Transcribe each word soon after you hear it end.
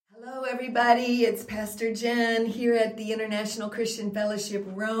Everybody. It's Pastor Jen here at the International Christian Fellowship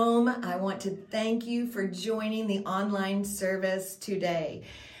Rome. I want to thank you for joining the online service today.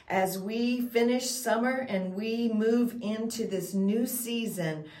 As we finish summer and we move into this new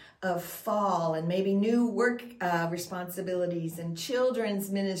season of fall and maybe new work responsibilities and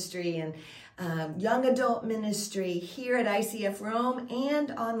children's ministry and young adult ministry here at ICF Rome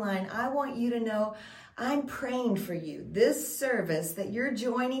and online, I want you to know I'm praying for you. This service that you're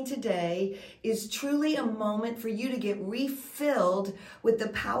joining today is truly a moment for you to get refilled with the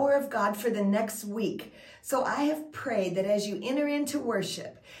power of God for the next week. So I have prayed that as you enter into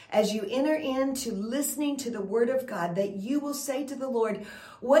worship, as you enter into listening to the Word of God, that you will say to the Lord,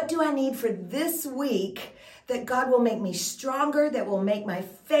 what do I need for this week that God will make me stronger, that will make my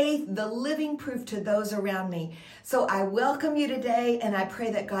faith the living proof to those around me? So I welcome you today, and I pray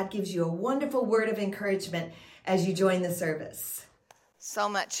that God gives you a wonderful word of encouragement as you join the service. So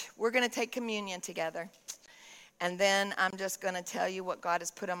much. We're going to take communion together. And then I'm just going to tell you what God has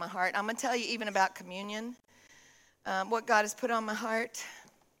put on my heart. I'm going to tell you even about communion, what God has put on my heart.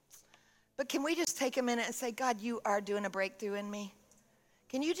 But can we just take a minute and say, God, you are doing a breakthrough in me?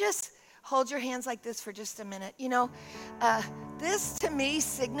 Can you just hold your hands like this for just a minute? You know, this to me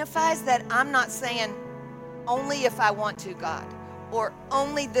signifies that I'm not saying only if I want to, God, or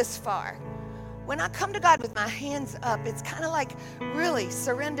only this far. When I come to God with my hands up, it's kind of like really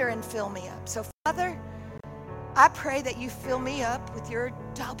surrender and fill me up. So, Father, I pray that you fill me up with your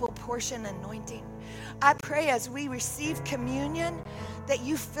double portion anointing. I pray as we receive communion that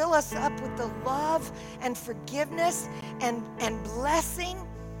you fill us up with the love and forgiveness and blessing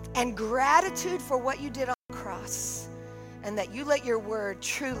and gratitude for what you did on the cross, and that you let your word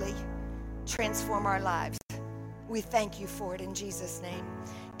truly transform our lives. We thank you for it in Jesus' name.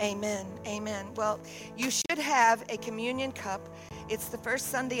 Amen. Amen. Well, you should have a communion cup. It's the first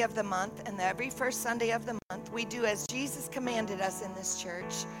Sunday of the month, and every first Sunday of the month, we do as Jesus commanded us in this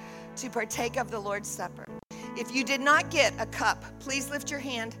church to partake of the Lord's Supper. If you did not get a cup, please lift your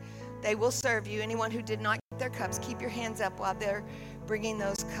hand. They will serve you. Anyone who did not get their cups, keep your hands up while they're bringing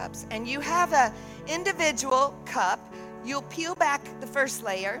those cups. And you have an individual cup. You'll peel back the first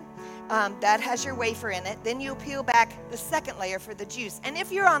layer. That has your wafer in it. Then you'll peel back the second layer for the juice. And if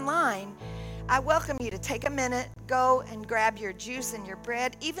you're online, I welcome you to take a minute, go and grab your juice and your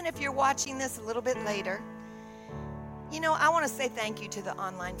bread, even if you're watching this a little bit later. You know, I want to say thank you to the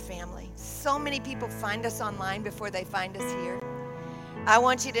online family. So many people find us online before they find us here. I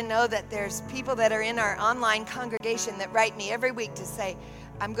want you to know that there's people that are in our online congregation that write me every week to say,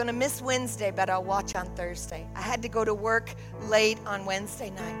 I'm going to miss Wednesday, but I'll watch on Thursday. I had to go to work late on Wednesday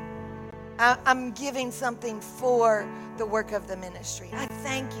night. I'm giving something for the work of the ministry. I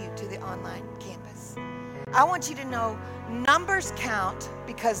thank you to the online campus. I want you to know numbers count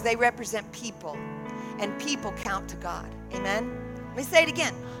because they represent people, and people count to God. Amen? Let me say it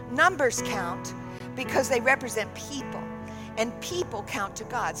again. Numbers count because they represent people, and people count to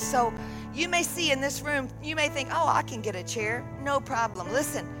God. So you may see in this room, you may think, oh, I can get a chair. No problem.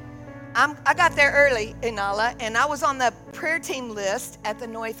 Listen, I got there early, Inala, and I was on the prayer team list at the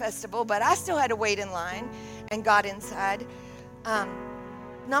Noi Festival, but I still had to wait in line and got inside.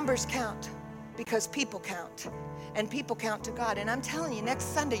 Numbers count because people count, and people count to God. And I'm telling you,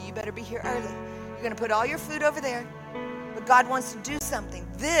 next Sunday, you better be here early. You're going to put all your food over there, but God wants to do something.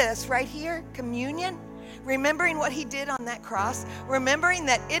 This right here, communion, remembering what he did on that cross, remembering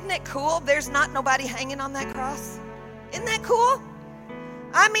that, isn't it cool? There's not nobody hanging on that cross. Isn't that cool?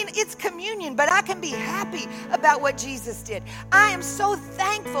 I mean, it's communion, but I can be happy about what Jesus did. I am so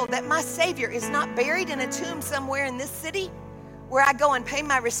thankful that my Savior is not buried in a tomb somewhere in this city where I go and pay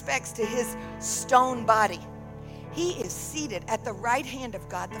my respects to his stone body. He is seated at the right hand of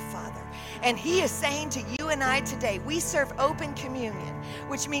God the Father. And he is saying to you and I today, we serve open communion,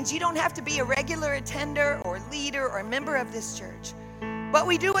 which means you don't have to be a regular attender or leader or member of this church. But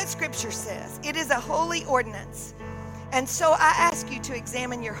we do what Scripture says. It is a holy ordinance. And so I ask you to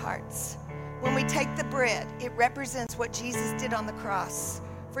examine your hearts. When we take the bread, it represents what Jesus did on the cross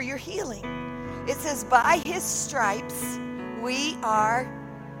for your healing. It says, by his stripes, we are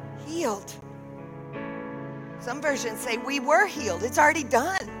healed. Some versions say we were healed. It's already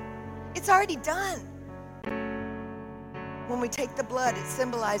done. It's already done. When we take the blood, it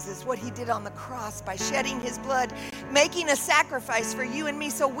symbolizes what he did on the cross by shedding his blood, making a sacrifice for you and me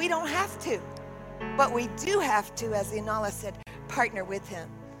so we don't have to. But we do have to, as Inala said, partner with him.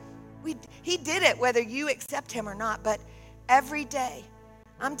 He did it whether you accept him or not, but every day,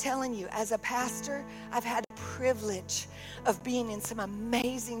 I'm telling you, as a pastor, I've had the privilege of being in some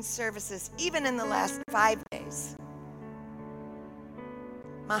amazing services, even in the last 5 days.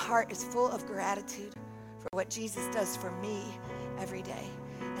 My heart is full of gratitude for what Jesus does for me every day.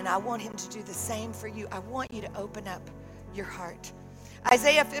 And I want him to do the same for you. I want you to open up your heart.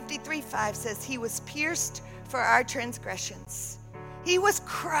 Isaiah 53:5 says, he was pierced for our transgressions. He was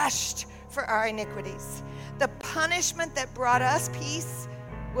crushed for our iniquities. The punishment that brought us peace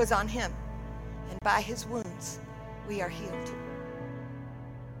was on him. And by his wounds, we are healed.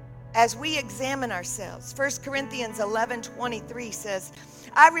 As we examine ourselves, 1 Corinthians 11:23 says,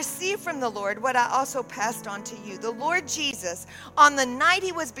 I received from the Lord what I also passed on to you. The Lord Jesus, on the night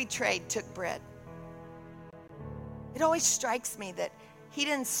he was betrayed, took bread. It always strikes me that he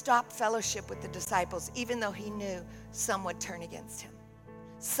didn't stop fellowship with the disciples, even though he knew some would turn against him.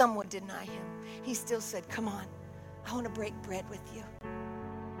 Some would deny him. He still said, come on, I want to break bread with you.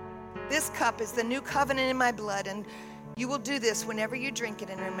 This cup is the new covenant in my blood, and you will do this whenever you drink it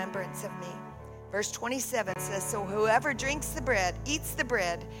in remembrance of me. Verse 27 says, so whoever drinks the bread, eats the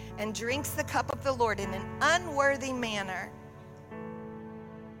bread, and drinks the cup of the Lord in an unworthy manner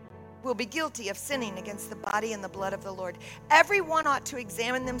will be guilty of sinning against the body and the blood of the Lord. Everyone ought to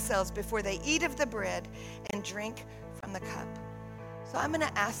examine themselves before they eat of the bread and drink from the cup. So I'm going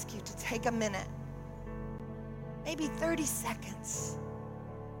to ask you to take a minute, maybe 30 seconds.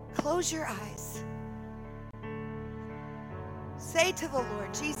 Close your eyes. Say to the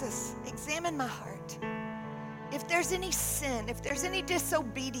Lord, Jesus, examine my heart. If there's any sin, if there's any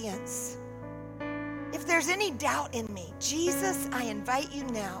disobedience, if there's any doubt in me, Jesus, I invite you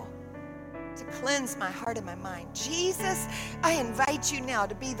now to cleanse my heart and my mind. Jesus, I invite you now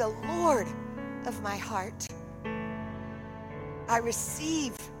to be the Lord of my heart. I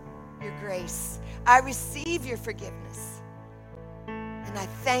receive your grace. I receive your forgiveness. And I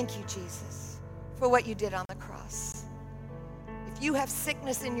thank you, Jesus, for what you did on the cross. If you have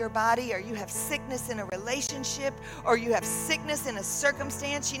sickness in your body, or you have sickness in a relationship, or you have sickness in a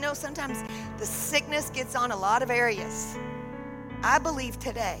circumstance, you know, sometimes the sickness gets on a lot of areas. I believe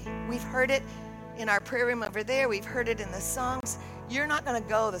today, we've heard it in our prayer room over there, we've heard it in the songs, you're not going to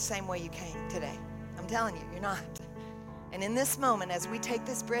go the same way you came today. I'm telling you, you're not. And in this moment, as we take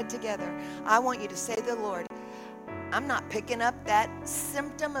this bread together, I want you to say to the Lord, I'm not picking up that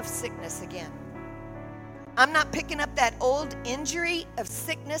symptom of sickness again. I'm not picking up that old injury of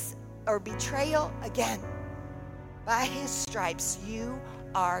sickness or betrayal again. By his stripes, you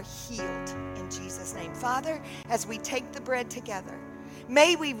are healed in Jesus' name. Father, as we take the bread together,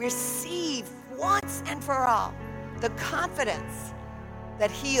 may we receive once and for all the confidence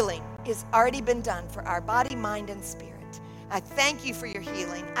that healing has already been done for our body, mind, and spirit. I thank you for your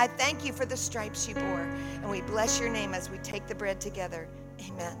healing. I thank you for the stripes you bore. And we bless your name as we take the bread together.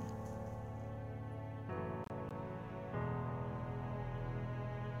 Amen.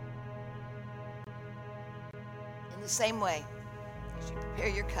 In the same way, as you prepare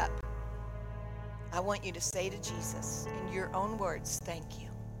your cup, I want you to say to Jesus in your own words, thank you.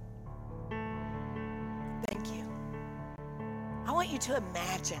 Thank you. I want you to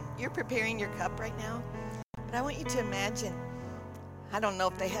imagine, you're preparing your cup right now, but I want you to imagine, I don't know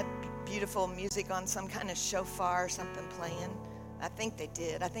if they had beautiful music on, some kind of shofar or something playing. I think they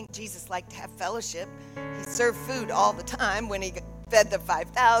did. I think Jesus liked to have fellowship. He served food all the time when he fed the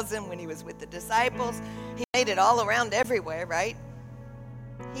 5,000, when he was with the disciples. He made it all around everywhere, right?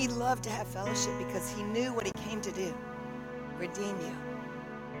 He loved to have fellowship because he knew what he came to do, redeem you.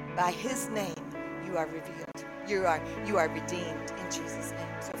 By his name, you are revealed. You are redeemed in Jesus' name.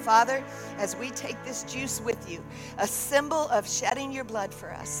 So, Father, as we take this juice with you, a symbol of shedding your blood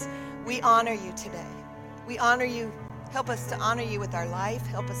for us, we honor you today. We honor you. Help us to honor you with our life.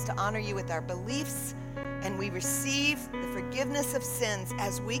 Help us to honor you with our beliefs. And we receive the forgiveness of sins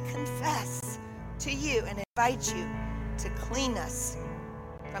as we confess to you and invite you to clean us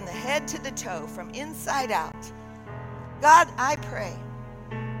from the head to the toe, from inside out. God, I pray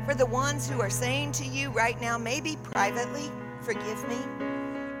for the ones who are saying to you right now, maybe privately, forgive me,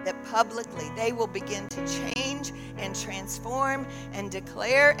 that publicly they will begin to change and transform and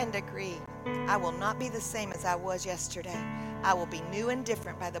declare and decree, I will not be the same as I was yesterday. I will be new and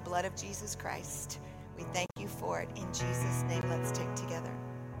different by the blood of Jesus Christ. We thank you for it. In Jesus' name, let's take together.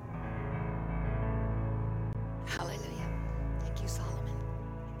 Hallelujah. Thank you, Solomon.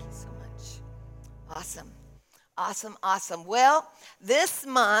 Thank you so much. Awesome. Awesome, awesome. Well, this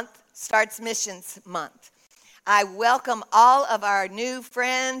month starts Missions Month. I welcome all of our new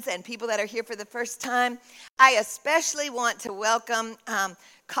friends and people that are here for the first time. I especially want to welcome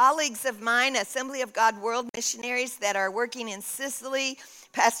colleagues of mine, Assembly of God World Missionaries that are working in Sicily,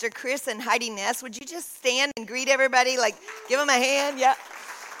 Pastor Chris and Heidi Ness. Would you just stand and greet everybody? Like, give them a hand. Yeah.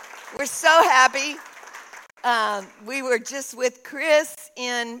 We're so happy We were just with Chris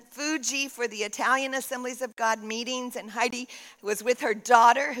in Fuji for the Italian Assemblies of God meetings, and Heidi was with her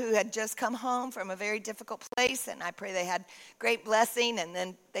daughter who had just come home from a very difficult place, and I pray they had great blessing, and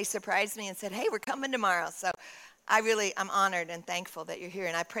then they surprised me and said, hey, we're coming tomorrow. So I'm honored and thankful that you're here,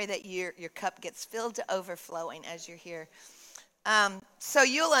 and I pray that your cup gets filled to overflowing as you're here. So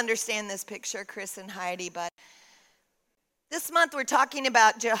you'll understand this picture, Chris and Heidi, but this month we're talking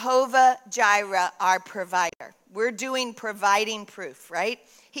about Jehovah Jireh, our provider. We're doing providing proof, right?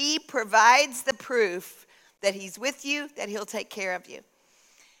 He provides the proof that he's with you, that he'll take care of you.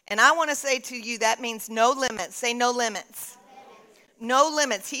 And I want to say to you, that means no limits. Say no limits. No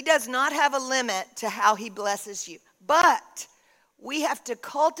limits. He does not have a limit to how he blesses you. But we have to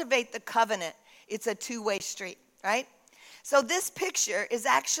cultivate the covenant. It's a two-way street, right? So this picture is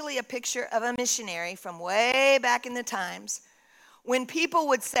actually a picture of a missionary from way back in the times when people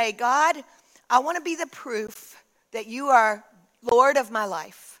would say, God, I want to be the proof that you are Lord of my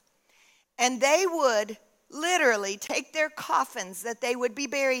life. And they would literally take their coffins that they would be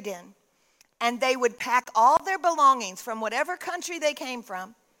buried in, and they would pack all their belongings from whatever country they came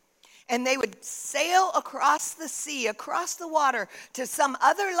from, and they would sail across the sea, across the water to some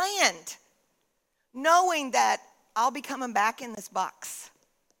other land, knowing that I'll be coming back in this box.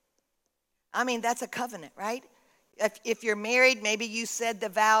 I mean, that's a covenant, right? If you're married, maybe you said the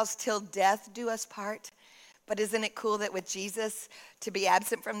vows till death do us part. But isn't it cool that with Jesus, to be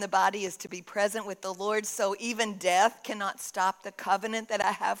absent from the body is to be present with the Lord? So even death cannot stop the covenant that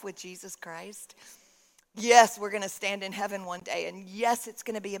I have with Jesus Christ. Yes, we're going to stand in heaven one day. And yes, it's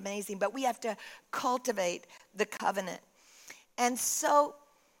going to be amazing. But we have to cultivate the covenant. And so,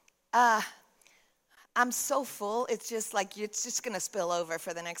 I'm so full, it's just going to spill over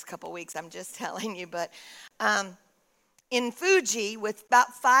for the next couple weeks, I'm just telling you. But in Fuji, with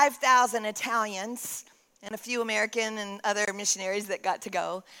about 5,000 Italians and a few American and other missionaries that got to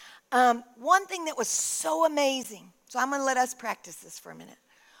go, one thing that was so amazing, so I'm going to let us practice this for a minute.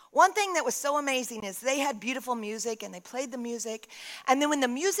 One thing that was so amazing is they had beautiful music, and they played the music, and then when the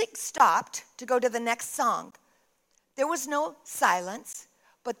music stopped to go to the next song, there was no silence,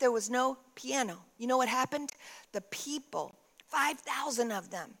 but there was no piano. You know what happened? The people, 5,000 of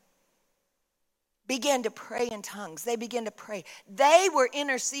them, began to pray in tongues. They began to pray. They were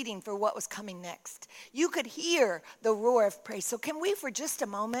interceding for what was coming next. You could hear the roar of praise. So can we, for just a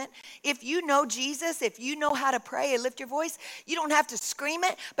moment, if you know Jesus, if you know how to pray and lift your voice, you don't have to scream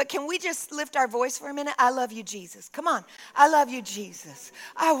it, but can we just lift our voice for a minute? I love you, Jesus. Come on. I love you, Jesus.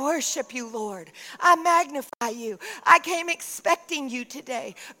 I worship you, Lord. I magnify you. I came expecting you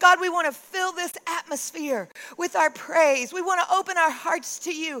today. God, we want to fill this atmosphere with our praise. We want to open our hearts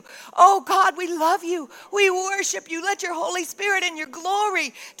to you. Oh, God, we love you. We worship you. Let your Holy Spirit and your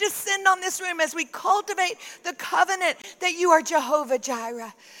glory descend on this room as we cultivate the covenant that you are Jehovah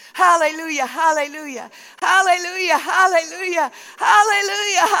Jireh. Hallelujah, hallelujah, hallelujah, hallelujah,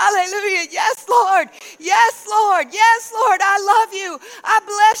 hallelujah, hallelujah. Yes, Lord. Yes, Lord. Yes, Lord. I love you. I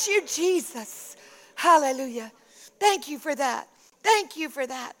bless you, Jesus. Hallelujah. Thank you for that. Thank you for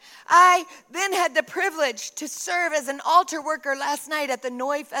that. I then had the privilege to serve as an altar worker last night at the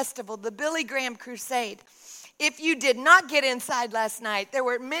Noi Festival, the Billy Graham Crusade. If you did not get inside last night, there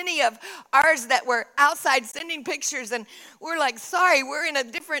were many of ours that were outside sending pictures, and we're like, sorry, we're in a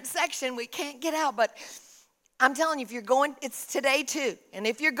different section. We can't get out. But I'm telling you, if you're going, it's today too. And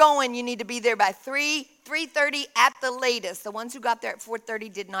if you're going, you need to be there by 3:30 at the latest. The ones who got there at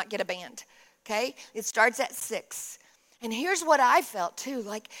 4:30 did not get a band. Okay? It starts at 6. And here's what I felt too,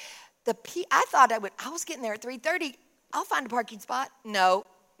 like I thought I was getting there at 3:30. I'll find a parking spot. No,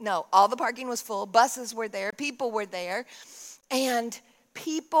 all the parking was full. Buses were there, people were there, and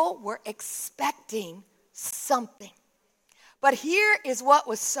people were expecting something. But here is what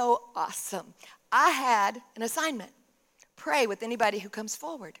was so awesome. I had an assignment. Pray with anybody who comes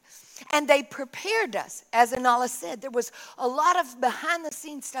forward. And they prepared us. As Anala said, there was a lot of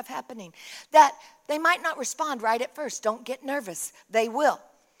behind-the-scenes stuff happening that they might not respond right at first. Don't get nervous. They will.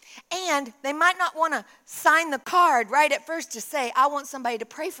 And they might not want to sign the card right at first to say, I want somebody to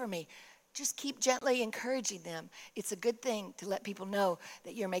pray for me. Just keep gently encouraging them. It's a good thing to let people know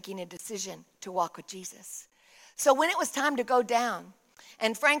that you're making a decision to walk with Jesus. So when it was time to go down,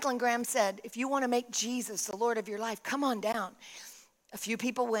 and Franklin Graham said, if you want to make Jesus the Lord of your life, come on down. A few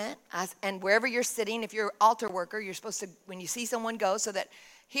people went, and wherever you're sitting, if you're an altar worker, you're supposed to, when you see someone go, so that,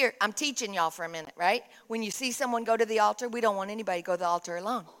 here, I'm teaching y'all for a minute, right? When you see someone go to the altar, we don't want anybody to go to the altar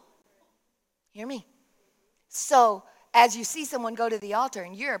alone. Hear me? So, as you see someone go to the altar,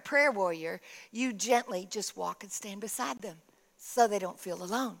 and you're a prayer warrior, you gently just walk and stand beside them so they don't feel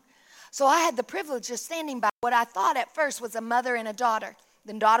alone. So I had the privilege of standing by what I thought at first was a mother and a daughter.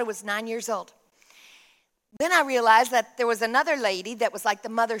 The daughter was 9 years old. Then I realized that there was another lady that was like the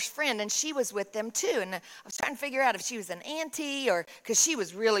mother's friend, and she was with them too. And I was trying to figure out if she was an auntie or, because she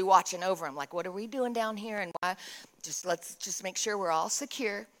was really watching over them. Like, what are we doing down here? And why? Let's just make sure we're all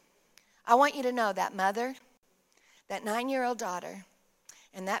secure. I want you to know that mother, that 9-year-old daughter,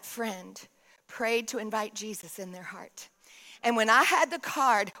 and that friend prayed to invite Jesus in their heart. And when I had the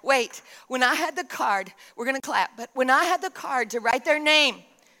card, we're going to clap, but when I had the card to write their name,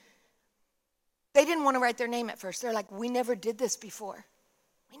 they didn't want to write their name at first. They're like, we never did this before.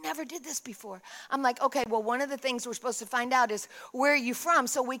 We never did this before. I'm like, okay, well, one of the things we're supposed to find out is where are you from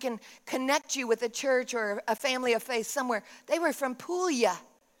so we can connect you with a church or a family of faith somewhere. They were from Puglia.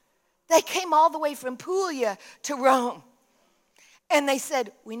 They came all the way from Puglia to Rome. And they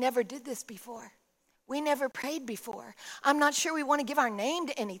said, we never did this before. We never prayed before. I'm not sure we want to give our name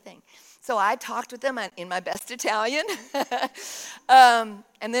to anything. So I talked with them in my best Italian. And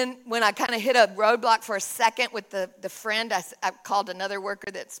then when I kind of hit a roadblock for a second with the friend, I called another worker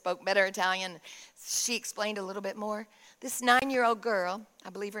that spoke better Italian. She explained a little bit more. This 9-year-old girl, I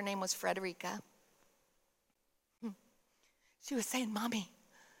believe her name was Frederica. She was saying, Mommy,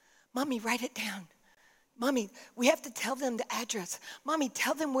 write it down. Mommy, we have to tell them the address. Mommy,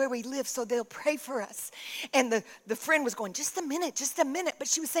 tell them where we live so they'll pray for us. And the friend was going, just a minute. But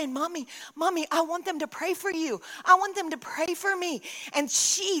she was saying, Mommy, I want them to pray for you. I want them to pray for me. And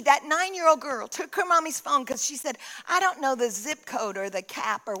she, that 9-year-old girl, took her mommy's phone because she said, I don't know the zip code or the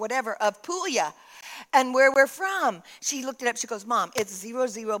cap or whatever of Puglia and where we're from. She looked it up. She goes, Mom, it's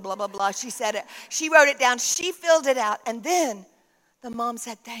 00 blah, blah, blah. She said it. She wrote it down. She filled it out. And then the mom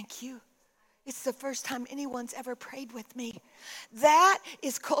said, thank you. It's the first time anyone's ever prayed with me. That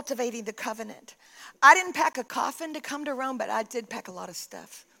is cultivating the covenant. I didn't pack a coffin to come to Rome, but I did pack a lot of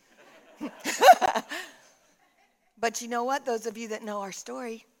stuff. But you know what? Those of you that know our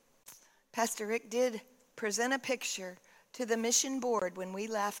story, Pastor Rick did present a picture to the mission board when we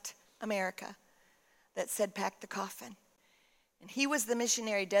left America that said, pack the coffin. And he was the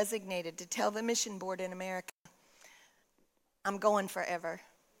missionary designated to tell the mission board in America, I'm going forever.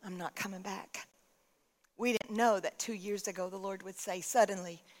 I'm not coming back. We didn't know that 2 years ago the Lord would say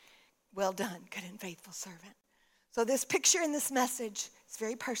suddenly, well done, good and faithful servant. So this picture and this message is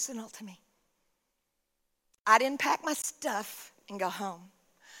very personal to me. I didn't pack my stuff and go home.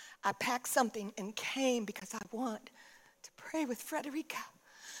 I packed something and came because I want to pray with Frederica.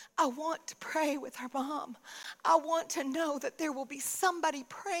 I want to pray with her mom. I want to know that there will be somebody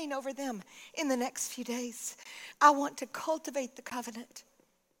praying over them in the next few days. I want to cultivate the covenant.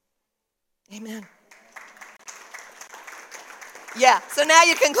 Amen. Yeah, so now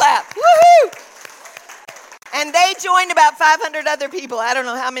you can clap. Woohoo! And they joined about 500 other people. I don't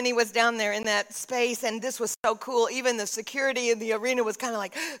know how many was down there in that space, and this was so cool. Even the security in the arena was kind of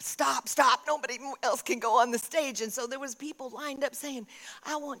like, stop, nobody else can go on the stage. And so there was people lined up saying,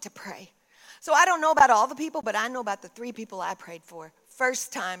 I want to pray. So I don't know about all the people, but I know about the 3 people I prayed for.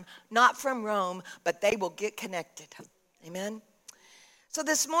 First time, not from Rome, but they will get connected. Amen. So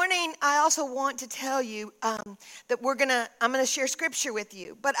this morning, I also want to tell you that I'm going to share scripture with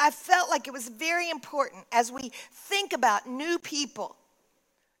you. But I felt like it was very important as we think about new people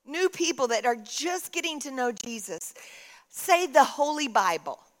that are just getting to know Jesus. Say the Holy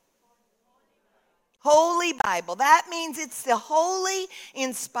Bible. Holy Bible. That means it's the holy,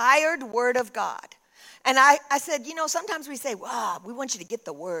 inspired Word of God. And I said, sometimes we say, wow, we want you to get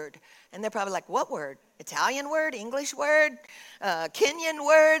the word. And they're probably like, what word? Italian word, English word, Kenyan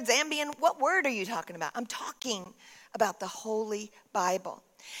word, Zambian. What word are you talking about? I'm talking about the Holy Bible.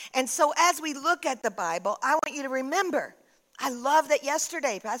 And so as we look at the Bible, I want you to remember, I love that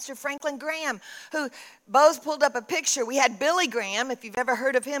yesterday, Pastor Franklin Graham, who both pulled up a picture. We had Billy Graham, if you've ever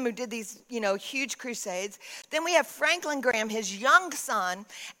heard of him, who did these, huge crusades. Then we have Franklin Graham, his young son,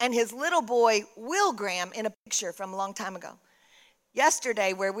 and his little boy, Will Graham, in a picture from a long time ago.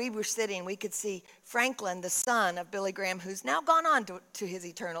 Yesterday, where we were sitting, we could see Franklin, the son of Billy Graham, who's now gone on to his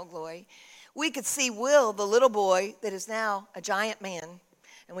eternal glory. We could see Will, the little boy that is now a giant man.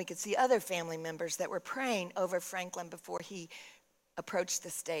 And we could see other family members that were praying over Franklin before he approached the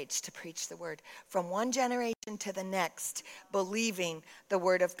stage to preach the word. From one generation to the next, believing the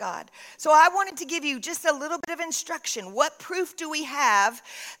word of God. So I wanted to give you just a little bit of instruction. What proof do we have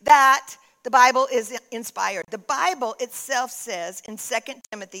that the Bible is inspired? The Bible itself says in 2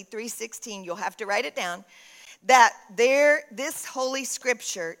 Timothy 3:16, you'll have to write it down, that this holy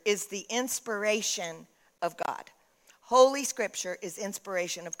scripture is the inspiration of God. Holy Scripture is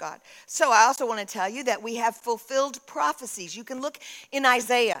inspiration of God. So I also want to tell you that we have fulfilled prophecies. You can look in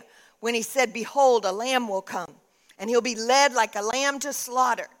Isaiah. when he said, behold, a lamb will come, and he'll be led like a lamb to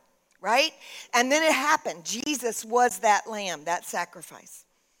slaughter, right? And then it happened. Jesus was that lamb, that sacrifice.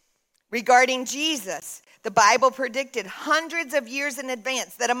 Regarding Jesus, the Bible predicted hundreds of years in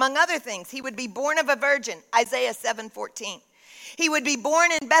advance that, among other things, he would be born of a virgin, Isaiah 7:14. He would be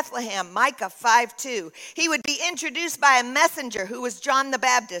born in Bethlehem, Micah 5:2. He would be introduced by a messenger who was John the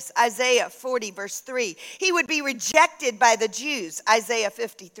Baptist, Isaiah 40, verse 3. He would be rejected by the Jews, Isaiah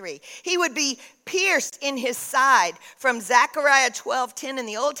 53. He would be pierced in his side from Zechariah 12:10 in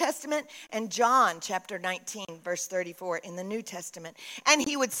the Old Testament and John chapter 19, verse 34 in the New Testament. And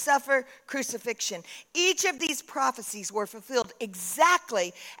he would suffer crucifixion. Each of these prophecies were fulfilled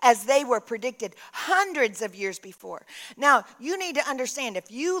exactly as they were predicted hundreds of years before. Now, you need to understand, if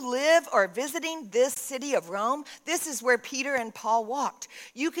you live or visiting this city of Rome, this is where Peter and Paul walked.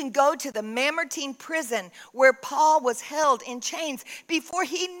 You can go to the Mamertine prison where Paul was held in chains before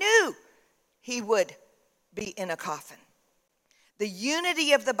he knew he would be in a coffin. The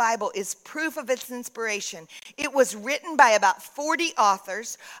unity of the Bible is proof of its inspiration. It was written by about 40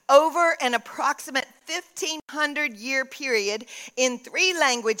 authors over an approximate 1,500-year period in 3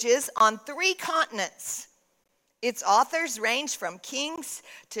 languages on 3 continents. Its authors range from kings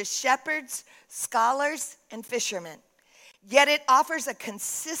to shepherds, scholars, and fishermen. Yet it offers a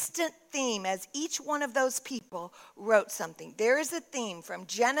consistent theme as each one of those people wrote something. There is a theme from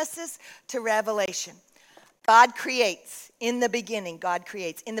Genesis to Revelation. God creates. In the beginning, God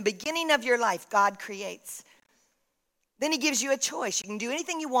creates. In the beginning of your life, God creates. Then he gives you a choice. You can do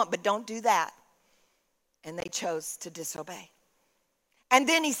anything you want, but don't do that. And they chose to disobey. And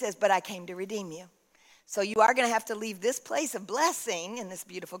then he says, but I came to redeem you. So you are going to have to leave this place of blessing in this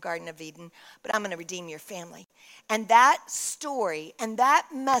beautiful Garden of Eden, but I'm going to redeem your family. And that story and that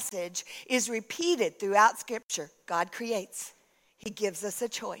message is repeated throughout Scripture. God creates. He gives us a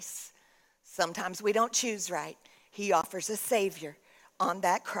choice. Sometimes we don't choose right. He offers a Savior on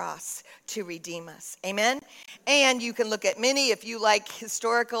that cross to redeem us. Amen? And you can look at many, if you like,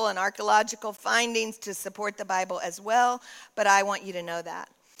 historical and archaeological findings to support the Bible as well, but I want you to know that.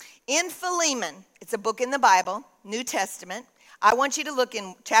 In Philemon, it's a book in the Bible, New Testament. I want you to look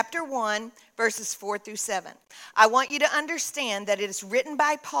in chapter 1, verses 4 through 7. I want you to understand that it is written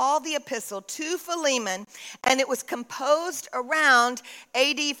by Paul the epistle to Philemon, and it was composed around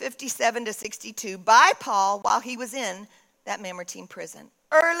AD 57 to 62 by Paul while he was in that Mamertine prison.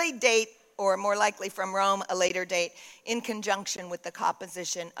 Early date, or more likely from Rome, a later date, in conjunction with the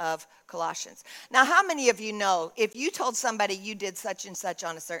composition of Colossians. Now, how many of you know, if you told somebody you did such and such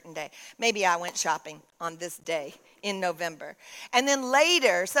on a certain day, maybe I went shopping on this day in November, and then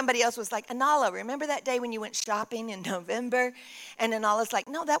later somebody else was like, Anala, remember that day when you went shopping in November? And Anala's like,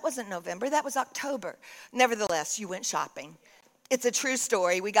 no, that wasn't November, that was October. Nevertheless, you went shopping. It's a true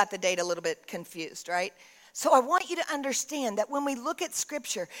story. We got the date a little bit confused, right? So I want you to understand that when we look at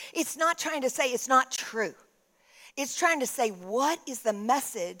Scripture, it's not trying to say it's not true. It's trying to say, what is the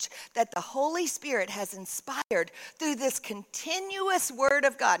message that the Holy Spirit has inspired through this continuous Word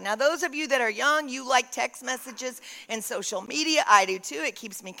of God? Now, those of you that are young, you like text messages and social media. I do too. It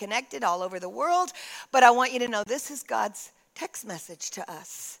keeps me connected all over the world. But I want you to know this is God's text message to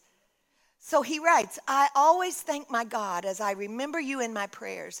us. So he writes, I always thank my God as I remember you in my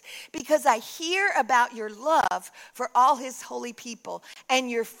prayers, because I hear about your love for all his holy people and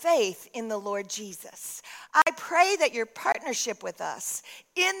your faith in the Lord Jesus. I pray that your partnership with us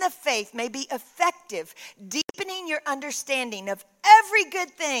in the faith may be effective, deepening your understanding of every good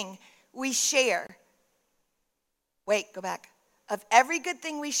thing we share. Go back. Of every good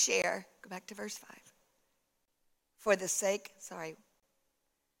thing we share, go back to verse 5. For the sake,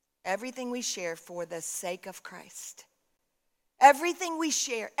 everything we share for the sake of Christ. Everything we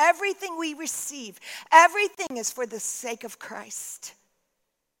share, everything we receive, everything is for the sake of Christ.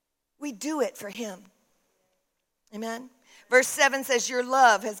 We do it for him. Amen. Verse 7 says, your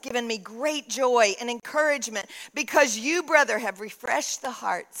love has given me great joy and encouragement because you, brother, have refreshed the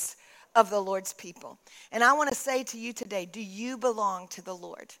hearts of the Lord's people. And I want to say to you today, do you belong to the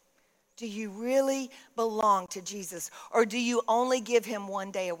Lord? Do you really belong to Jesus? Or do you only give him one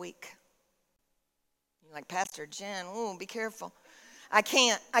day a week? You're like, Pastor Jen, be careful. I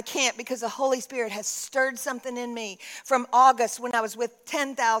can't because the Holy Spirit has stirred something in me from August when I was with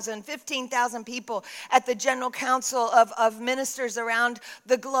 10,000, 15,000 people at the General Council of ministers around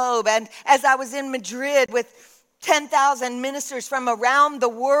the globe. And as I was in Madrid with 10,000 ministers from around the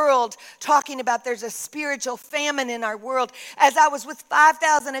world talking about there's a spiritual famine in our world. As I was with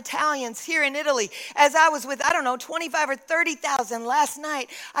 5,000 Italians here in Italy. As I was with, 25 or 30,000 last night.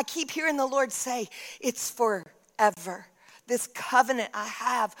 I keep hearing the Lord say, it's forever. This covenant I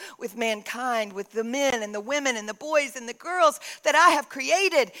have with mankind, with the men and the women and the boys and the girls that I have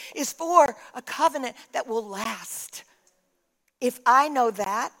created is for a covenant that will last. If I know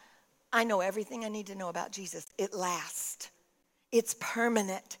that, I know everything I need to know about Jesus. It lasts. It's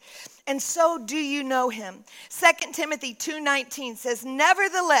permanent. And so do you know him. 2 Timothy 2:19 says,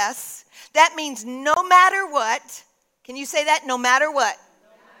 nevertheless, that means no matter what. Can you say that? No matter what.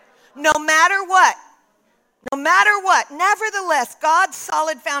 No matter what. No matter what, nevertheless, God's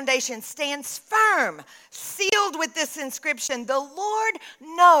solid foundation stands firm, sealed with this inscription: the Lord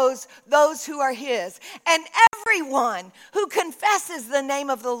knows those who are his, and everyone who confesses the name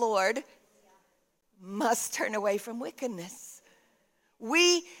of the Lord must turn away from wickedness.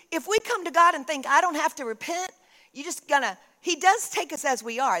 If we come to God and think, I don't have to repent, he does take us as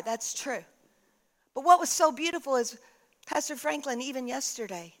we are, that's true. But what was so beautiful is Pastor Franklin, even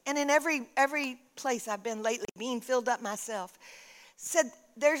yesterday, and in every place I've been lately, being filled up myself, said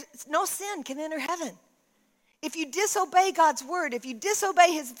there's no sin can enter heaven. If you disobey God's word, if you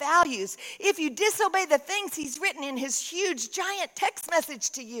disobey his values, if you disobey the things he's written in his huge, giant text message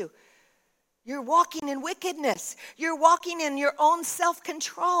to you, you're walking in wickedness. You're walking in your own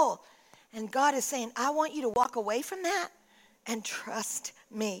self-control. And God is saying, I want you to walk away from that and trust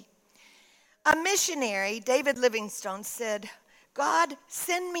me. A missionary, David Livingstone, said, God,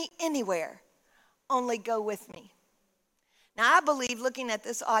 send me anywhere, only go with me. Now, I believe, looking at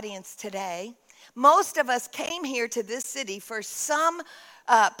this audience today, most of us came here to this city for some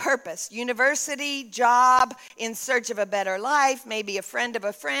purpose: university, job, in search of a better life. Maybe a friend of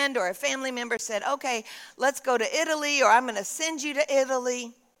a friend or a family member said, okay, let's go to Italy, or I'm going to send you to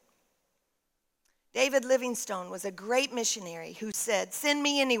Italy. David Livingstone was a great missionary who said, send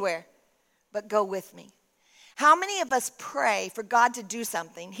me anywhere, but go with me. How many of us pray for God to do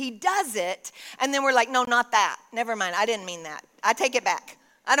something? He does it, and then we're like, no, not that. Never mind, I didn't mean that. I take it back.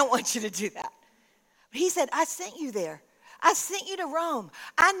 I don't want you to do that. But he said, I sent you there. I sent you to Rome.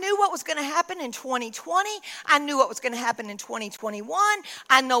 I knew what was going to happen in 2020. I knew what was going to happen in 2021.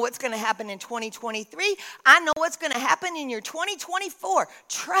 I know what's going to happen in 2023. I know what's going to happen in your 2024.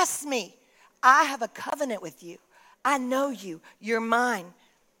 Trust me. I have a covenant with you. I know you. You're mine.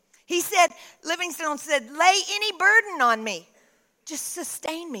 He said, Livingstone said, lay any burden on me. Just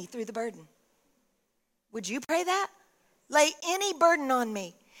sustain me through the burden. Would you pray that? Lay any burden on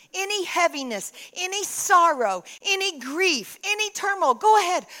me. Any heaviness, any sorrow, any grief, any turmoil, go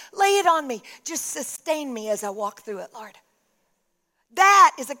ahead, lay it on me. Just sustain me as I walk through it, Lord.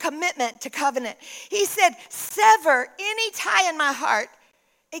 That is a commitment to covenant. He said, sever any tie in my heart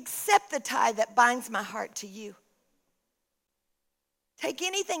except the tie that binds my heart to you. Take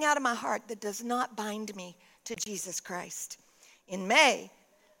anything out of my heart that does not bind me to Jesus Christ. In May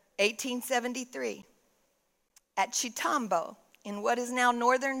 1873, at Chitambo, in what is now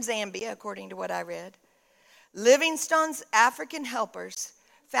northern Zambia, according to what I read, Livingstone's African helpers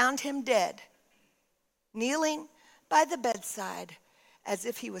found him dead, kneeling by the bedside as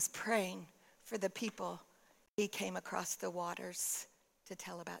if he was praying for the people he came across the waters to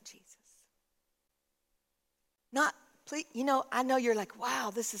tell about Jesus. I know you're like,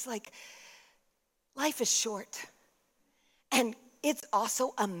 wow, this is like, life is short. And it's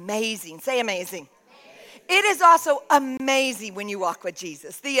also amazing. Say amazing. It is also amazing when you walk with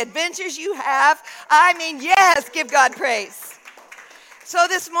Jesus. The adventures you have, yes, give God praise. So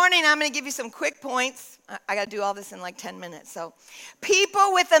this morning, I'm going to give you some quick points. I got to do all this in like 10 minutes. So,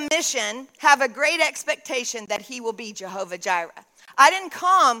 people with a mission have a great expectation that he will be Jehovah Jireh. I didn't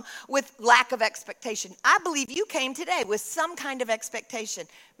come with lack of expectation. I believe you came today with some kind of expectation.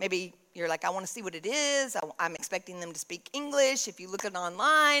 Maybe you're like, I want to see what it is. I'm expecting them to speak English. If you look at it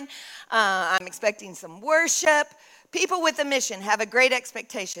online, I'm expecting some worship. People with a mission have a great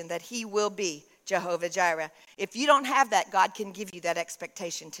expectation that he will be Jehovah Jireh. If you don't have that, God can give you that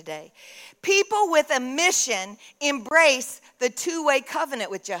expectation today. People with a mission embrace the two-way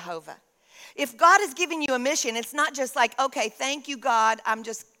covenant with Jehovah. If God is giving you a mission, it's not just like, okay, thank you, God. I'm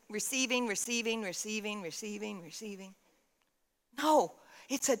just receiving. No,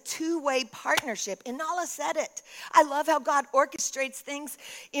 it's a two-way partnership. And Nala said it. I love how God orchestrates things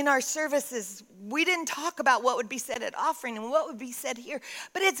in our services. We didn't talk about what would be said at offering and what would be said here,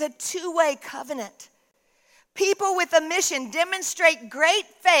 but it's a two-way covenant. People with a mission demonstrate great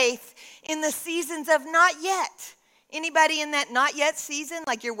faith in the seasons of not yet. Anybody in that not yet season,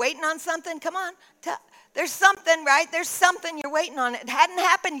 like you're waiting on something? Come on, there's something, right? There's something you're waiting on. It hadn't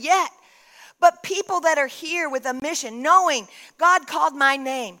happened yet. But people that are here with a mission, knowing God called my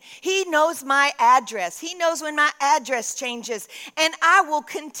name. He knows my address. He knows when my address changes. And I will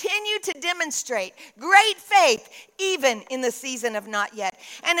continue to demonstrate great faith even in the season of not yet.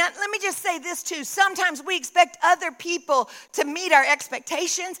 And let me just say this too. Sometimes we expect other people to meet our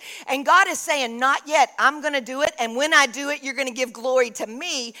expectations. And God is saying, not yet. I'm going to do it. And when I do it, you're going to give glory to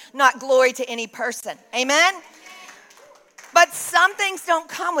me, not glory to any person. Amen? But some things don't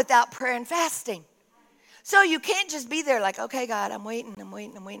come without prayer and fasting. So you can't just be there like, okay, God, I'm waiting.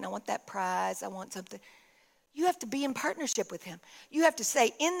 I want that prize. I want something. You have to be in partnership with him. You have to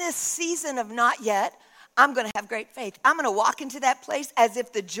say, in this season of not yet, I'm going to have great faith. I'm going to walk into that place as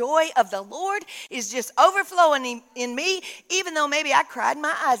if the joy of the Lord is just overflowing in me, even though maybe I cried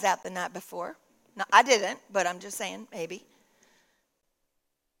my eyes out the night before. No, I didn't, but I'm just saying maybe.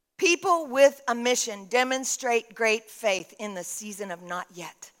 People with a mission demonstrate great faith in the season of not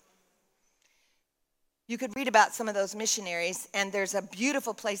yet. You could read about some of those missionaries, and there's a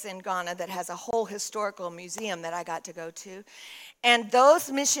beautiful place in Ghana that has a whole historical museum that I got to go to. And those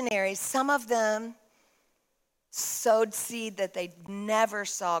missionaries, some of them sowed seed that they never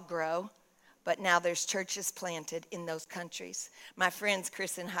saw grow, but now there's churches planted in those countries. My friends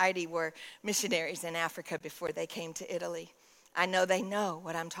Chris and Heidi were missionaries in Africa before they came to Italy. I know they know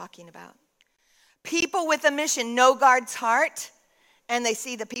what I'm talking about. People with a mission know God's heart, and they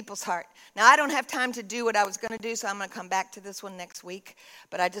see the people's heart. Now, I don't have time to do what I was going to do, so I'm going to come back to this one next week.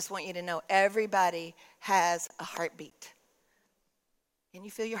 But I just want you to know everybody has a heartbeat. Can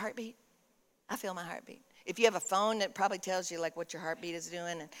you feel your heartbeat? I feel my heartbeat. If you have a phone, it probably tells you like what your heartbeat is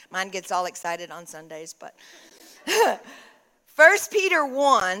doing. And mine gets all excited on Sundays, but... 1 Peter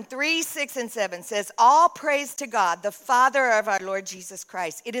 1, 3, 6, and 7 says, all praise to God, the Father of our Lord Jesus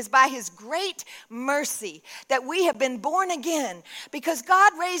Christ. It is by his great mercy that we have been born again because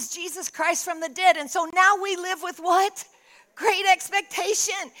God raised Jesus Christ from the dead. And so now we live with what? Great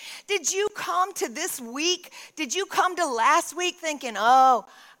expectation. Did you come to this week? Did you come to last week thinking, oh,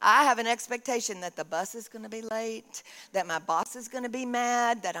 I have an expectation that the bus is going to be late, that my boss is going to be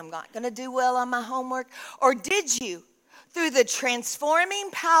mad, that I'm not going to do well on my homework? Or did you? Through the transforming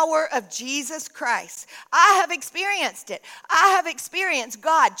power of Jesus Christ. I have experienced it. I have experienced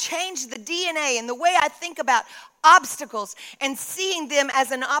God change the DNA and the way I think about obstacles and seeing them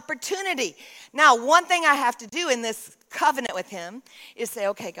as an opportunity. Now, one thing I have to do in this covenant with him is say,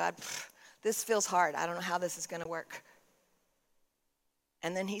 okay, God, this feels hard. I don't know how this is going to work.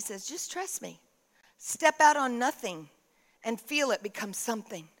 And then he says, just trust me. Step out on nothing and feel it become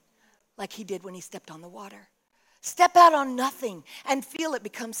something like he did when he stepped on the water. Step out on nothing and feel it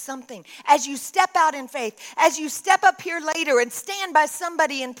become something. As you step out in faith, as you step up here later and stand by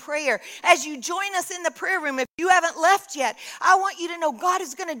somebody in prayer, as you join us in the prayer room, if you haven't left yet, I want you to know God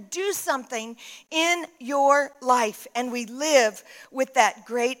is going to do something in your life. And we live with that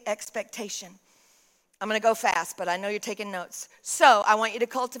great expectation. I'm going to go fast, but I know you're taking notes. So I want you to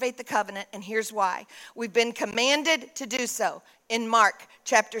cultivate the covenant, and here's why. We've been commanded to do so in Mark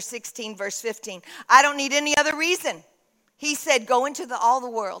chapter 16, verse 15. I don't need any other reason. He said, go into all the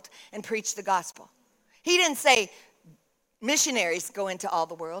world and preach the gospel. He didn't say missionaries go into all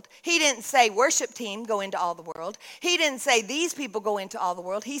the world. He didn't say worship team go into all the world. He didn't say these people go into all the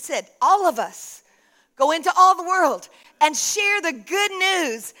world. He said all of us go into all the world and share the good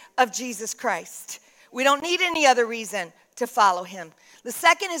news of Jesus Christ. We don't need any other reason to follow him. The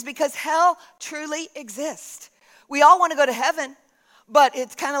second is because hell truly exists. We all want to go to heaven, but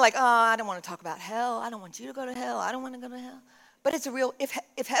it's kind of like, oh, I don't want to talk about hell. I don't want you to go to hell. I don't want to go to hell. But it's a real, if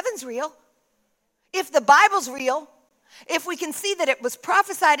heaven's real, if the Bible's real, if we can see that it was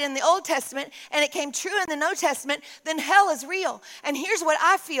prophesied in the Old Testament and it came true in the New Testament, then hell is real. And here's what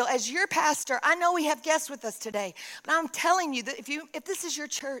I feel as your pastor. I know we have guests with us today, but I'm telling you that if this is your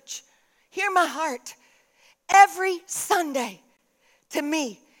church, hear my heart. Every Sunday, to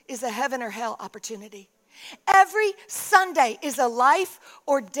me, is a heaven or hell opportunity. Every Sunday is a life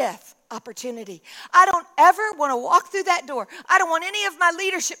or death opportunity. I don't ever want to walk through that door. I don't want any of my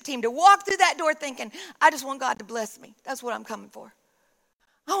leadership team to walk through that door thinking, I just want God to bless me. That's what I'm coming for.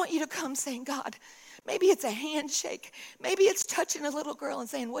 I want you to come saying, God, maybe it's a handshake. Maybe it's touching a little girl and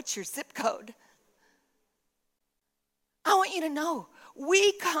saying, what's your zip code? I want you to know.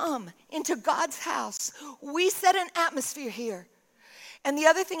 We come into God's house. We set an atmosphere here. And the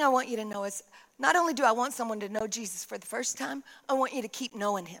other thing I want you to know is not only do I want someone to know Jesus for the first time, I want you to keep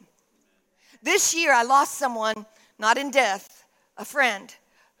knowing him. This year I lost someone, not in death, a friend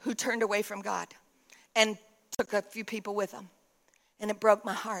who turned away from God and took a few people with him. And it broke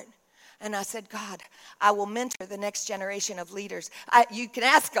my heart. And I said, God, I will mentor the next generation of leaders. You can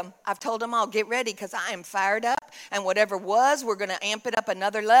ask them. I've told them all, get ready because I am fired up. And whatever was, we're going to amp it up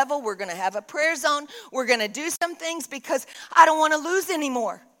another level. We're going to have a prayer zone. We're going to do some things because I don't want to lose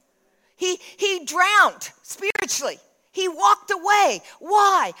anymore. He drowned spiritually. He walked away.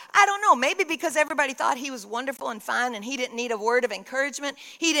 Why? I don't know. Maybe because everybody thought he was wonderful and fine and he didn't need a word of encouragement.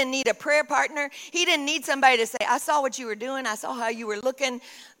 He didn't need a prayer partner. He didn't need somebody to say, I saw what you were doing. I saw how you were looking.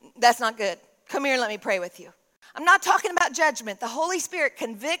 That's not good. Come here and let me pray with you. I'm not talking about judgment. The Holy Spirit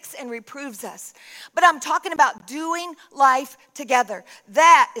convicts and reproves us. But I'm talking about doing life together.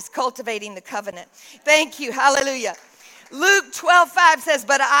 That is cultivating the covenant. Thank you. Hallelujah. Luke 12:5 says,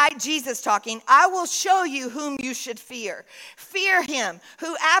 but I, Jesus talking, I will show you whom you should fear. Fear him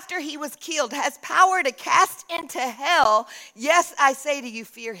who after he was killed has power to cast into hell. Yes, I say to you,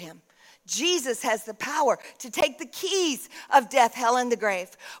 fear him. Jesus has the power to take the keys of death, hell, and the grave.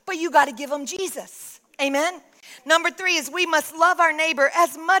 But you got to give them Jesus. Amen. Number 3 is we must love our neighbor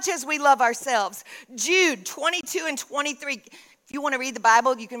as much as we love ourselves. Jude 22 and 23. If you want to read the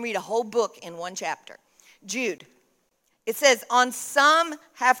Bible, you can read a whole book in one chapter. Jude. It says, on some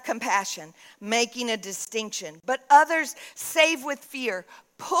have compassion, making a distinction, but others save with fear,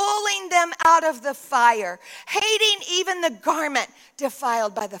 pulling them out of the fire, hating even the garment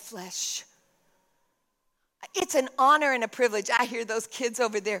defiled by the flesh. It's an honor and a privilege. I hear those kids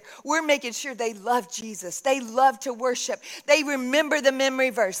over there. We're making sure they love Jesus. They love to worship. They remember the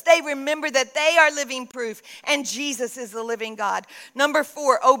memory verse. They remember that they are living proof and Jesus is the living God. Number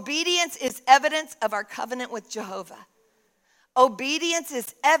 4, obedience is evidence of our covenant with Jehovah. Obedience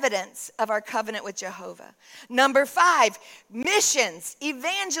is evidence of our covenant with Jehovah. Number 5, missions,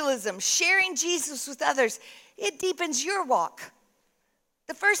 evangelism, sharing Jesus with others. It deepens your walk.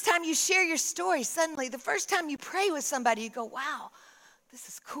 The first time you share your story, suddenly, the first time you pray with somebody, you go, wow, this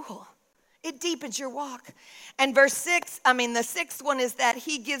is cool. It deepens your walk. And the 6th one is that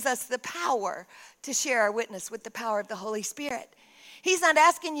he gives us the power to share our witness with the power of the Holy Spirit. He's not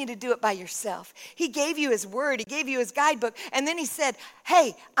asking you to do it by yourself. He gave you his word. He gave you his guidebook. And then he said,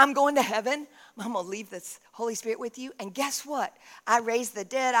 hey, I'm going to heaven. I'm going to leave this Holy Spirit with you. And guess what? I raised the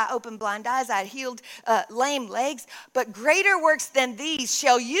dead. I opened blind eyes. I healed lame legs. But greater works than these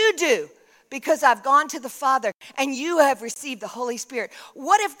shall you do, because I've gone to the Father and you have received the Holy Spirit.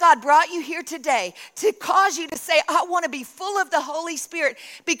 What if God brought you here today to cause you to say, I want to be full of the Holy Spirit?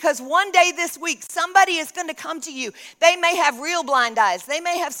 Because one day this week, somebody is going to come to you. They may have real blind eyes. They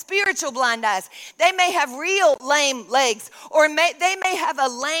may have spiritual blind eyes. They may have real lame legs. Or they may have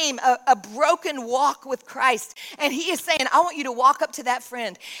a broken walk with Christ. And he is saying, I want you to walk up to that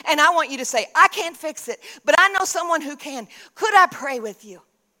friend. And I want you to say, I can't fix it, but I know someone who can. Could I pray with you?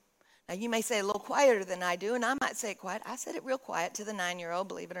 Now, you may say it a little quieter than I do, and I might say it quiet. I said it real quiet to the 9-year-old,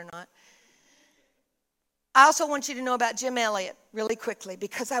 believe it or not. I also want you to know about Jim Elliot really quickly,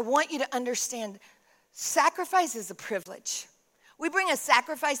 because I want you to understand sacrifice is a privilege. We bring a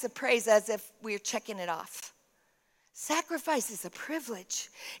sacrifice of praise as if we're checking it off. Sacrifice is a privilege.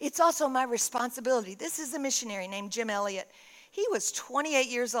 It's also my responsibility. This is a missionary named Jim Elliot. He was 28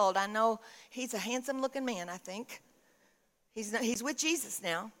 years old. I know he's a handsome-looking man, I think. He's with Jesus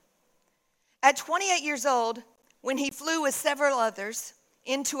now. At 28 years old, when he flew with several others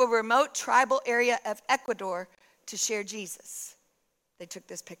into a remote tribal area of Ecuador to share Jesus, they took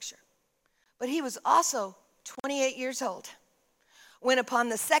this picture. But he was also 28 years old when, upon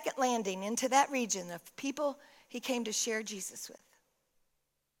the second landing into that region of people he came to share Jesus with,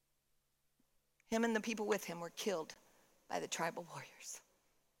 him and the people with him were killed by the tribal warriors.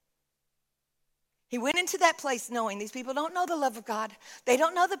 He went into that place knowing these people don't know the love of God. They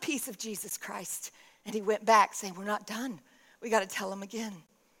don't know the peace of Jesus Christ. And he went back saying, we're not done. We got to tell them again.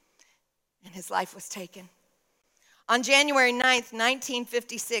 And his life was taken. On January 9th,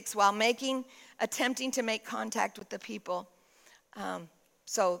 1956, while attempting to make contact with the people,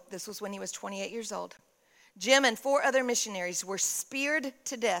 so this was when he was 28 years old, Jim and 4 other missionaries were speared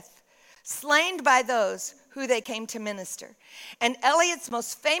to death, slain by those who they came to minister. And Elliot's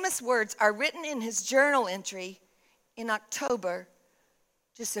most famous words are written in his journal entry in October,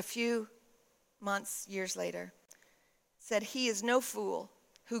 just a few years later. It said, he is no fool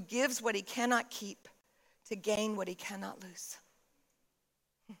who gives what he cannot keep to gain what he cannot lose.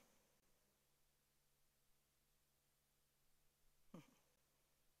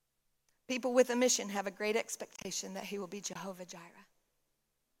 People with a mission have a great expectation that he will be Jehovah Jireh.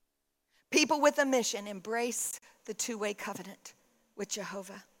 People with a mission embrace the two-way covenant with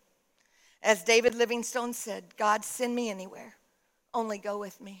Jehovah. As David Livingstone said, God, send me anywhere. Only go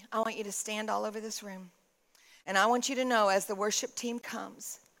with me. I want you to stand all over this room. And I want you to know, as the worship team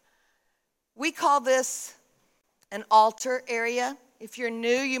comes, We call this an altar area. If you're new,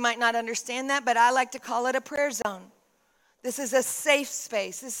 you might not understand that, but I like to call it a prayer zone. This is a safe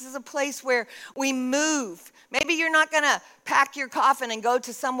space. This is a place where we move. Maybe you're not going to pack your coffin and go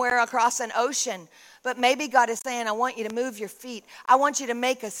to somewhere across an ocean, but maybe God is saying, I want you to move your feet. I want you to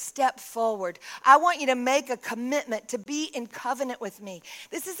make a step forward. I want you to make a commitment to be in covenant with me.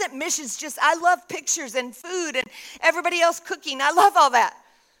 This isn't missions, just I love pictures and food and everybody else cooking. I love all that.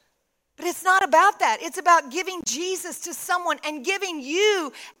 But it's not about that. It's about giving Jesus to someone and giving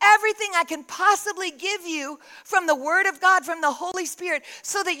you everything I can possibly give you from the Word of God, from the Holy Spirit,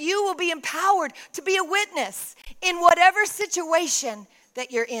 so that you will be empowered to be a witness in whatever situation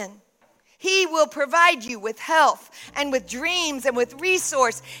that you're in. He will provide you with health and with dreams and with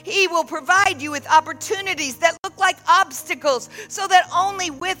resource. He will provide you with opportunities that look like obstacles so that only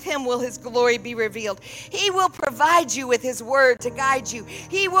with Him will His glory be revealed. He will provide you with His word to guide you.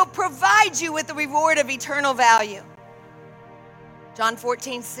 He will provide you with the reward of eternal value. John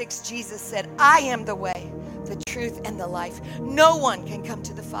 14:6, Jesus said, I am the way, the truth, and the life. No one can come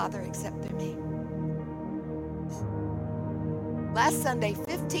to the Father except through me. Last Sunday,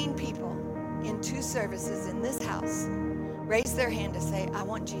 15 people in 2 services in this house raised their hand to say, I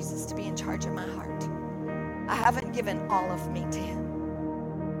want Jesus to be in charge of my heart. I haven't given all of me to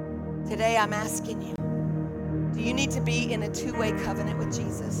Him. Today I'm asking you, do you need to be in a 2-way covenant with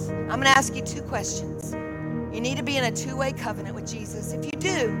Jesus? I'm going to ask you 2 questions. You need to be in a 2-way covenant with Jesus. If you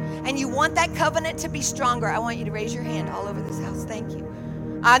do, and you want that covenant to be stronger, I want you to raise your hand all over this house. Thank you.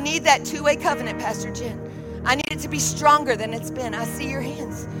 I need that 2-way covenant, Pastor Jen. I need it to be stronger than it's been. I see your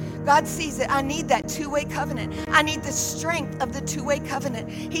hands. God sees it. I need that 2-way covenant. I need the strength of the 2-way covenant.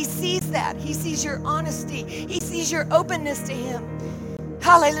 He sees that. He sees your honesty. He sees your openness to Him.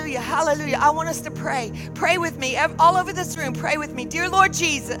 Hallelujah, hallelujah. I want us to pray. Pray with me. All over this room, pray with me. Dear Lord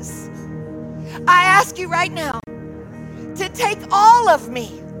Jesus, I ask you right now to take all of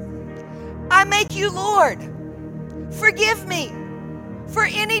me. I make you Lord. Forgive me for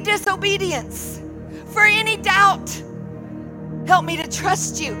any disobedience, for any doubt. Help me to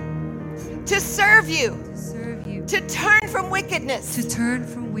trust you, to serve you, to turn from wickedness,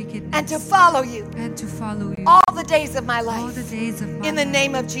 and to follow you, all the days of my life. In the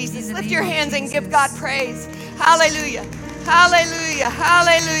name of Jesus, lift your hands and give God praise. Hallelujah, hallelujah,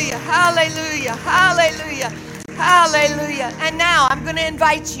 hallelujah, hallelujah, hallelujah, hallelujah. And now I'm going to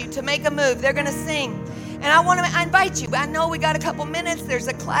invite you to make a move. They're going to sing. And I invite you. I know we got a couple minutes. There's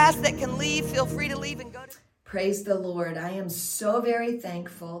a class that can leave. Feel free to leave and go to. Praise the Lord. I am so very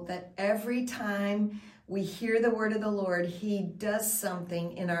thankful that every time we hear the word of the Lord, He does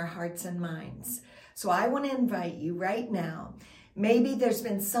something in our hearts and minds. So I want to invite you right now. Maybe there's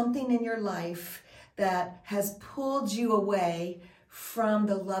been something in your life that has pulled you away from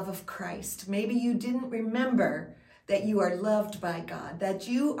the love of Christ. Maybe you didn't remember that you are loved by God, that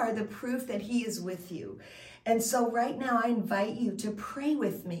you are the proof that He is with you. And so right now I invite you to pray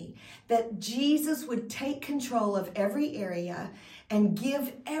with me that Jesus would take control of every area and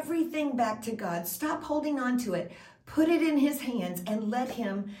give everything back to God. Stop holding on to it. Put it in His hands and let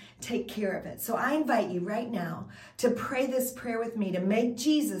Him take care of it. So I invite you right now to pray this prayer with me, to make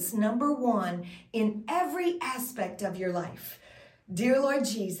Jesus number 1 in every aspect of your life. Dear Lord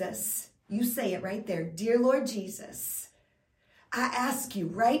Jesus, you say it right there. Dear Lord Jesus, I ask you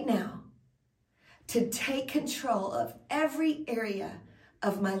right now to take control of every area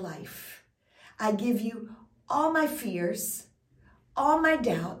of my life. I give you all my fears, all my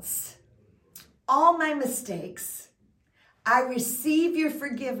doubts, all my mistakes. I receive your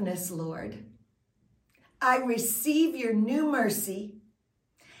forgiveness, Lord. I receive your new mercy.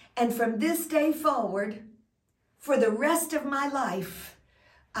 And from this day forward, for the rest of my life,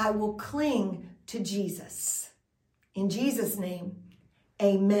 I will cling to Jesus. In Jesus' name,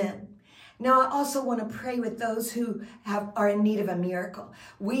 amen. Now, I also want to pray with those who are in need of a miracle.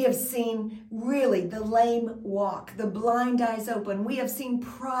 We have seen really the lame walk, the blind eyes open. We have seen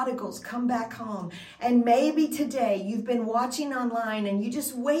prodigals come back home. And maybe today you've been watching online and you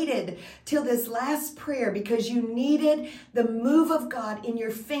just waited till this last prayer because you needed the move of God in your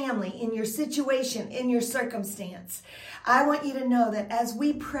family, in your situation, in your circumstance. I want you to know that as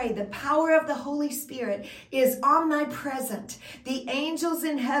we pray, the power of the Holy Spirit is omnipresent. The angels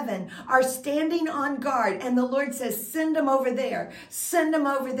in heaven are standing on guard. And the Lord says, send them over there. Send them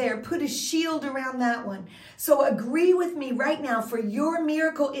over there. Put a shield around that one. So agree with me right now for your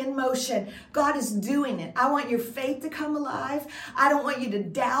miracle in motion. God is doing it. I want your faith to come alive. I don't want you to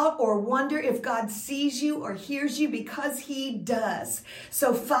doubt or wonder if God sees you or hears you, because he does.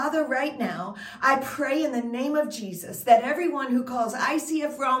 So Father, right now, I pray in the name of Jesus that everyone who calls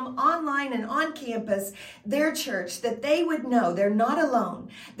ICF Rome online and on campus their church, that they would know they're not alone.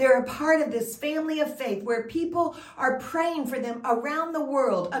 They're a part of this family of faith where people are praying for them around the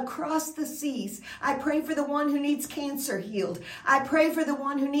world, across the seas. I pray for the one who needs cancer healed. I pray for the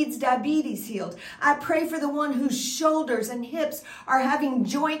one who needs diabetes healed. I pray for the one whose shoulders and hips are having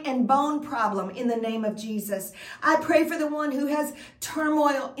joint and bone problem in the name of Jesus. I pray for the one who has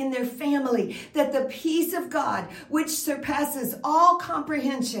turmoil in their family, that the peace of God, which surpasses all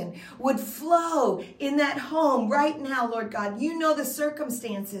comprehension, would flow in that home right now, Lord God. You know the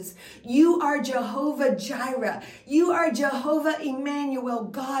circumstances. You are Jehovah Jireh. You are Jehovah Emmanuel,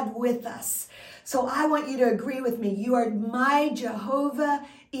 God with us. So I want you to agree with me. You are my Jehovah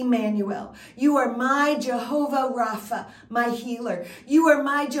Emmanuel. You are my Jehovah Rapha, my healer. You are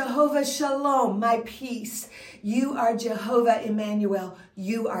my Jehovah Shalom, my peace. You are Jehovah Emmanuel.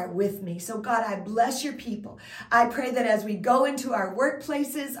 You are with me. So God, I bless your people. I pray that as we go into our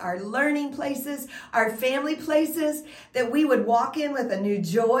workplaces, our learning places, our family places, that we would walk in with a new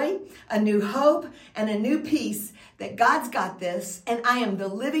joy, a new hope, and a new peace, that God's got this, and I am the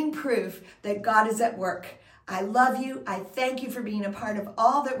living proof that God is at work. I love you. I thank you for being a part of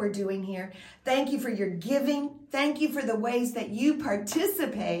all that we're doing here. Thank you for your giving. Thank you for the ways that you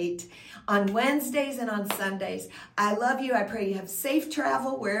participate on Wednesdays and on Sundays. I love you. I pray you have safe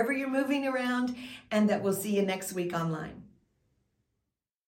travel wherever you're moving around, and that we'll see you next week online.